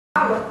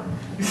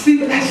You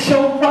see, that's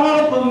your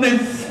problem,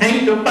 Miss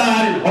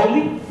Sanctified and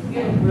Holy.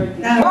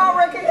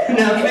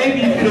 Now maybe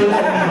you could have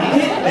let me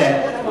hit that.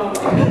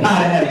 I'd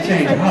have had a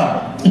change of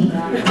heart. I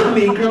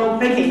mean, girl,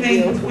 making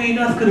things between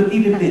us could have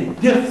even been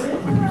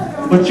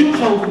different. But you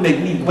chose to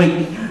make me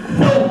wait. You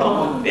know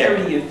I'm a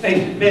very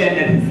impatient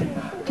man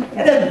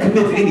that doesn't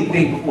commit to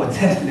anything before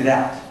testing it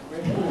out.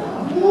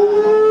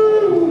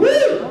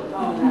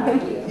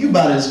 You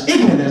about as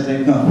ignorant as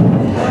they come.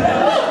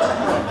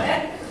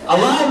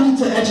 Allow me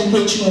to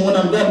educate you, and when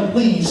I'm done,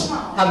 please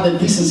have the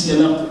decency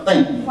enough to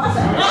thank me.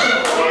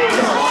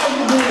 All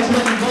you're doing is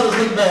making brothers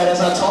look bad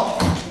as I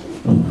talk.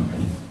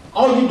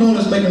 All you're doing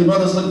is making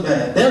brothers look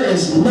bad. There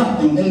is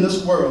nothing in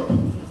this world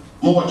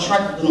more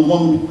attractive than a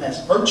woman who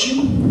has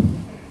virtue,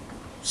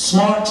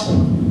 smart,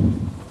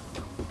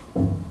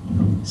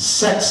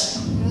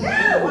 sexy,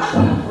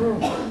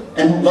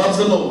 and who loves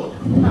the Lord.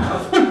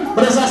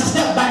 But as I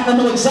step back, I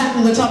know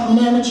exactly the type of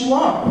man that you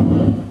are.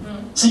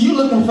 See, you're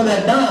looking for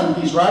that dime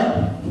piece,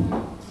 right?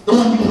 The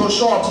one you can go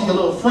show off to your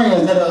little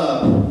friends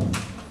that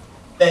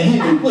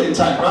hit and put it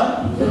tight,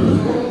 right?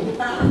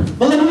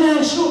 But let me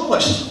ask you a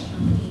question.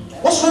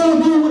 What's wrong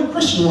with being with a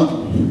Christian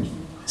woman?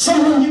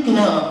 Someone you can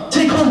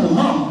take home with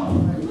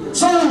mama.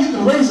 Someone you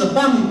can raise a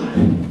family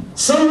with.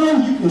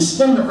 Someone you can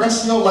spend the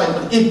rest of your life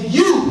with. If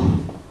you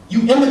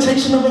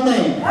imitation of a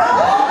man,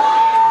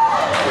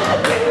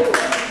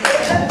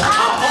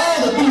 all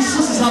that these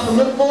sisters have to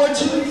look forward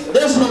to,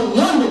 there's no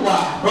wonder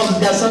why brothers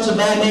got such a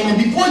bad name. And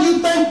before you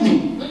thank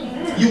me,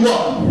 you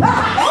are.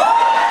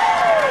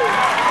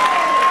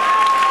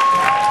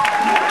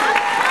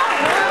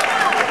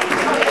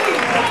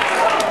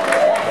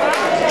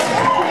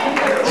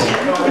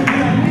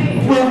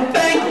 Well,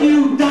 thank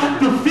you,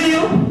 Dr.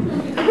 Phil.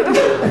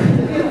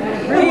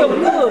 Real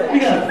good. We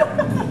got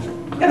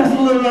us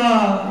a little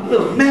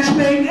match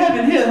made in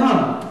heaven here,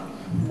 huh?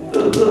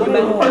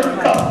 Little first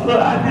cup,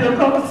 little ideal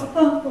cup.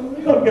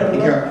 Go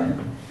together.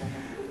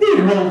 Need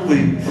a roll,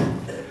 please.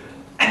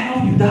 I know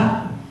you,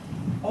 Doc.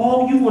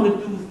 All you want to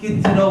do is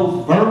get to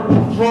those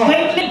verbal drugs.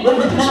 Wait,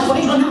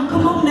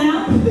 come on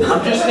now.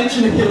 I'm just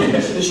itching to get a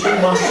piece of the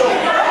street myself.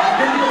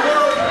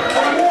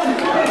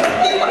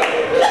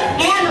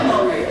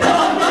 Animal.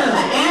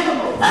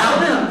 Animal.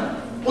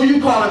 Who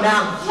you calling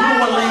now? You the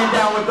one laying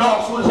down with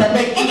dogs. What does that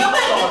make you? And you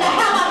better get the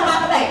hell out of my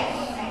face.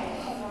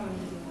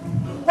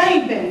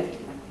 Raven,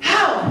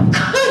 how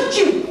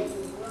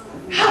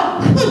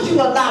could you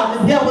allow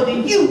the devil to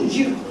use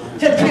you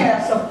to tear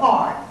us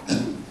apart?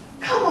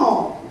 Come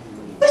on.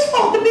 We're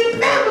supposed to be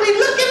family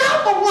looking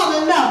out for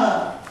one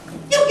another.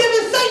 You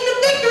giving Satan the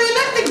victory, and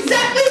that's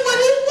exactly what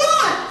he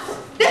wants.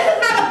 This is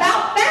not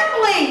about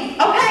family,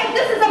 okay?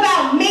 This is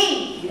about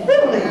me.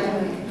 Really?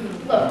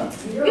 Look,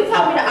 you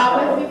told me to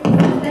always be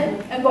persistent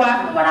and go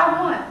after what I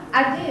want. I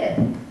did,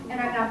 and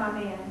I got my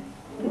man.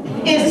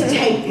 It's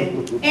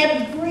taken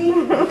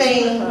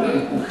everything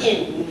in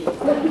me.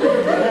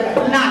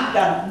 Not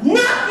to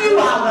knock you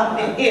out of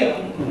the hill.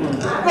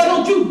 But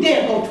don't you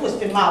dare go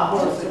twisting my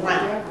words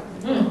around.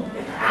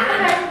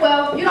 Okay,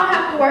 well, you don't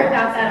have to worry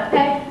about that,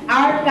 okay?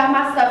 I already got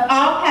my stuff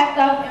all packed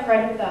up and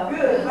ready to go.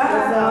 Good.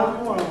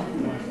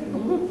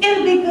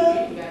 It'll be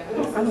good.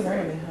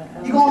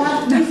 You gonna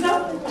have to do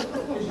something?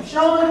 You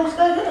sure they don't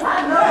stay here? I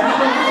know.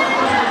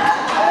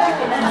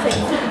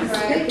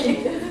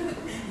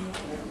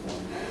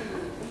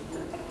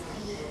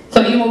 So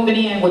you moving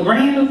in with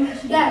Randall?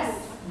 Yes.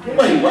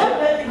 Wait, what?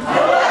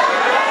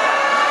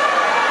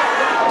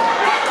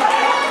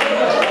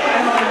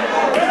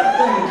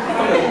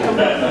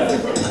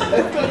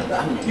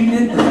 We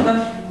didn't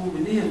discuss you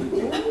moving in with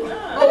you.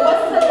 Well,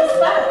 what's to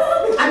discuss?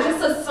 I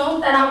just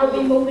assumed that I would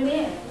be moving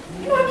in.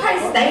 You know I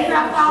can't stay here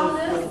after all of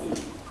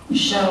this. You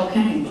sure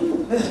can.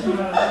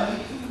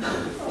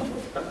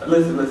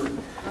 Listen.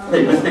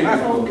 Hey, let's think this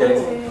through, okay?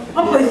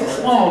 My place is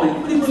small.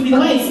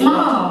 Wait,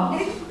 small?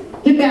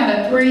 You got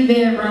a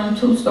 3-bedroom,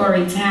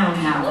 2-story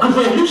townhouse. I'm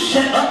saying, you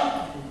shut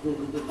up.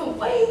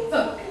 Wait,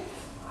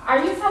 are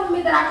you telling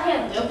me that I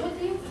can't live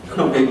with you?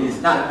 No, baby, it's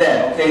not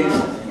that, okay?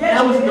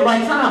 That wasn't the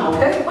right time,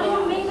 okay? What do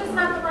you mean it's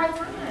not the right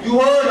time? You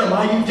heard him.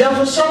 Are you deaf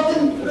or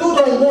something? Dude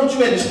don't want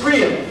you at his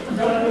crib.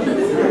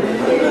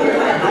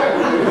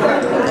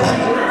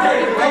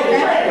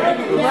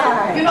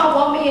 You don't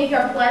want me in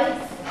your place?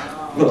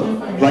 Look,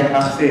 like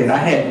I said, I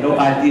had no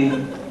idea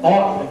you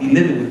ought to be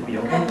living with me,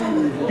 okay?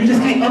 You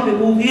just can't up and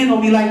move in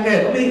on me like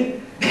that. I mean,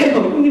 hell, you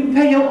don't even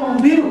pay your own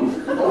bills.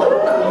 I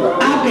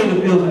pay the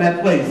bills in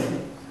that place.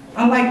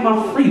 I like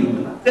my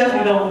freedom. I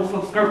definitely don't want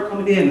some skirt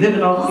coming in,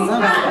 living off me,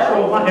 trying to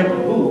control my every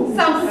move.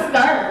 Some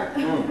skirt?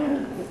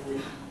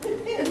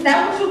 Is that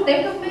what you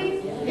think of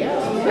me?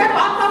 Grandma, I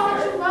thought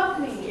that you loved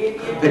me.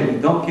 Baby,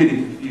 don't get it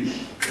confused.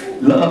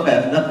 Love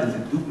has nothing to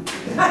do with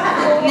it.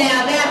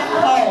 Now that's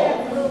cold.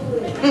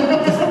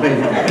 Listen,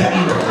 baby,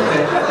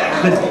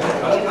 listen.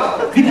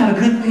 You got a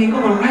good thing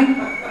going, right?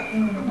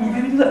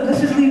 Baby, let's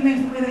just leave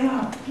things the way they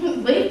are.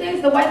 Leave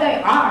things the way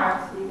they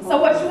are?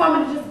 So what, you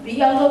want me to just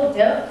be a little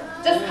dip?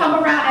 Just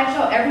come around at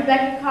your every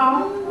beck and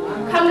call?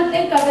 Come to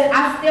think of it,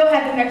 I still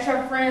haven't met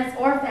your friends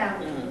or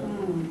family.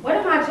 What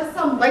am I, just some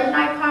late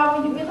night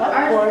call when you get the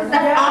urge, because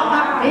that's all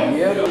my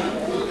business.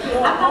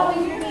 I thought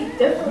we would be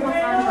different once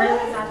Andre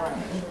was out there.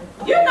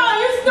 You know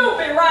you're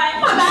stupid, right?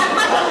 Come on,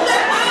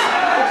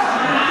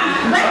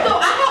 Rachel,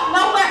 I have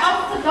nowhere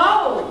else to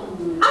go.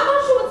 I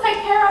thought you would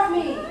take care of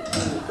me.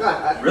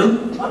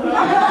 Really?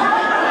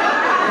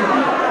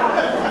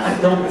 I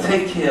don't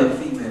take care of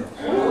females.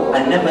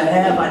 I never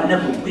have, I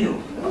never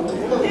will.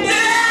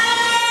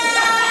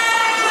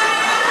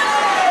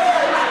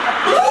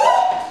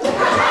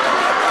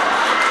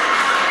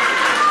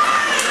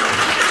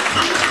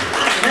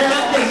 Man, I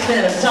can't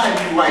stand aside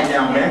you right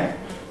now, man.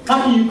 How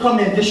can you come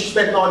and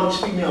disrespect all these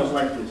females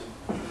like this?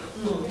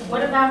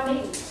 What about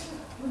me?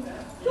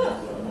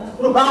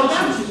 What about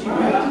you?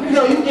 You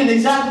know, you get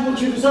exactly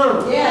what you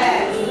deserve.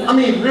 Yes. I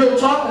mean, real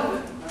talk,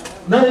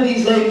 none of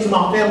these ladies in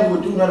my family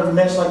would do none of the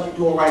mess like you're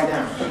doing right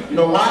now. You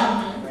know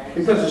why?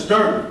 Because it's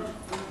dirty.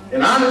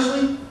 And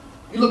honestly,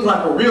 you look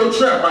like a real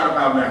trap right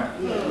about now.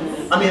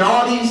 I mean,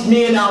 all these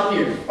men out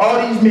here, all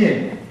these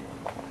men,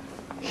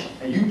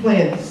 and you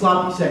playing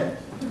sloppy seconds.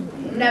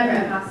 Never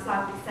in my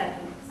sloppy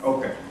seconds.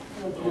 Okay.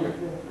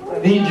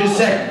 Then you just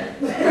second.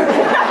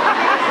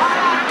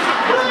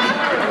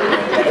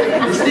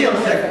 It's still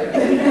second.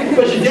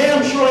 Because you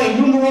damn sure ain't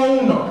numero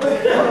uno.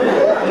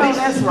 At least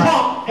this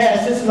punk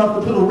has sense enough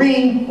to put a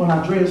ring on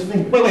Andrea's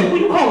finger. Wait, who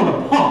you calling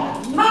a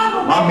punk?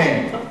 My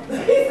man.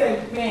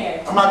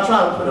 I'm not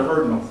trying to put a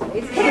hurt on. But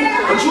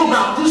you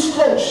about this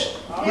close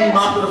being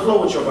out to the floor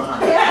with your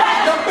behind.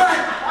 Step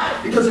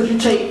back. Because if you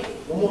take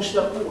one more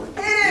step forward,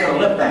 you're gonna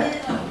left back.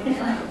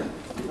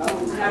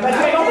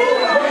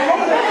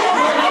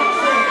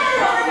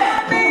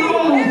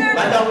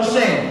 Like I was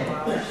saying,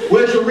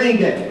 where's your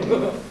ring at?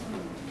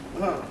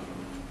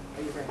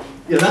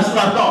 Yeah, that's what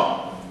I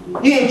thought.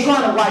 He ain't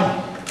trying to wife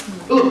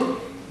you.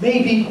 Look,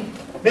 maybe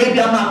I'm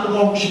not the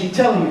one who should be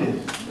telling you this.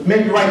 But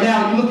maybe right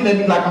now you're looking at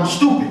me like I'm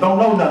stupid, don't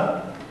know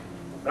nothing.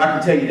 But I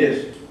can tell you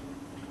this.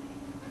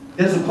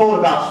 There's a code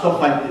about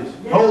stuff like this.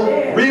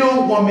 No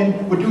real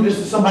woman would do this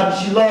to somebody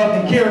she loved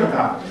and cared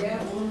about.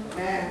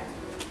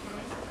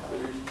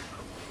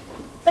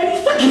 Baby,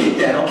 forget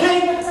that, okay?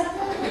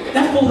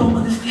 That fool don't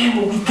understand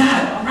what we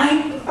got, all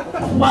right?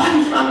 Why are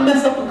you trying to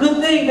mess up a good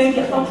thing,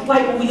 baby? I thought you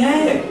liked what we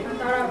had. I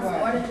thought I was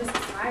more than just a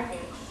side dish.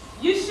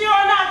 You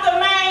sure not the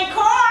main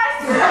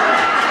course?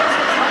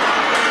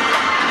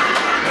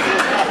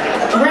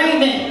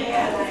 Raven,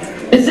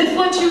 is this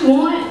what you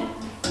want?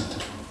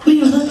 When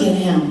you look at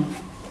him,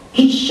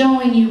 he's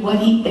showing you what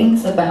he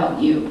thinks about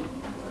you.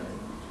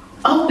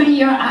 Open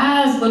your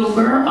eyes, little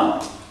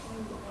girl.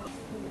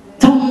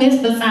 Don't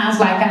miss the signs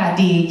like I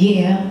did,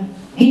 yeah.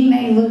 He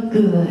may look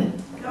good.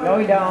 No,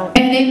 he don't.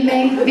 And it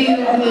may feel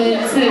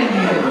good to you.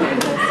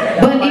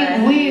 But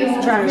it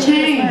will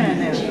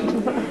change.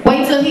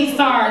 Wait till he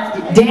starts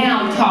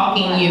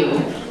down-talking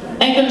you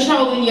and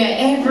controlling your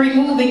every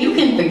move, and you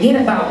can forget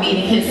about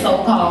meeting his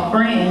so-called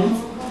friends.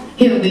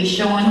 He'll be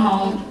showing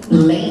home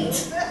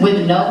late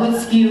with no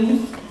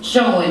excuse,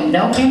 showing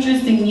no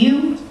interest in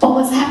you or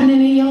what's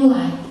happening in your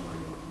life.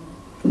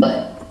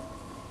 But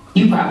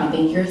you probably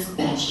think you're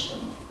special.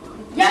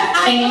 Yes,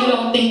 I And do. you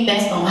don't think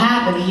that's gonna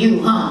happen to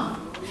you, huh?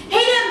 He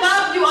didn't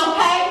love you,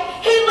 okay?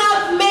 He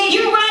loved me.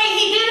 You're right,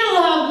 he didn't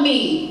love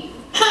me.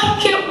 I don't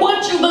care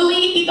what you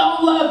believe, he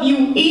don't love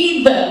you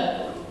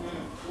either.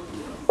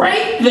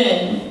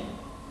 Raven,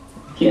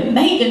 you're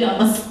making a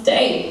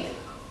mistake.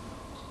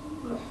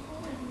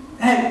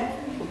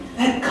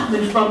 That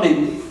coming from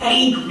an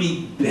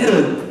angry,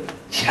 bitter,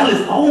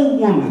 jealous old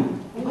woman.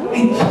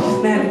 Ain't she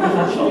just mad because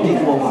I showed you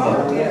what was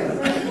up?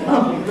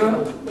 Love you,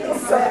 girl.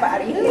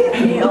 Somebody hit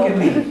Hey, look at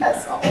me.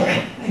 That's all.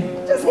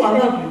 Hey, just I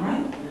love you,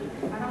 right?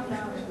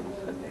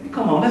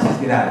 Come on, let's just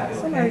get out of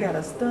here. Somebody got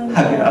a stun. I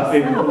get our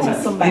favorite room.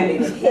 Somebody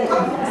hit.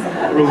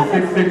 Room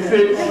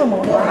 666. Come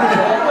on.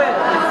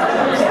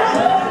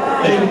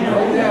 Hey, we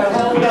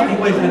got me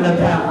wasting enough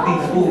time with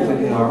these fools in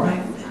here, all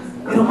right?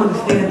 They don't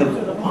understand the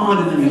bond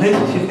and the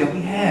relationship that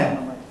we have.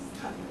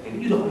 And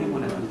you don't even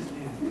want to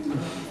understand.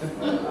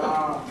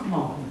 Come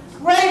on.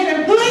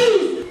 Raven,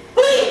 please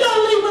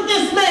don't leave with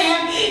this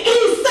man.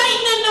 He's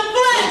Satan in the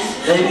flesh.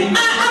 Baby. I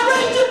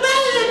raised you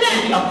better than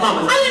that. I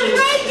promise. I didn't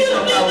raise you to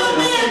be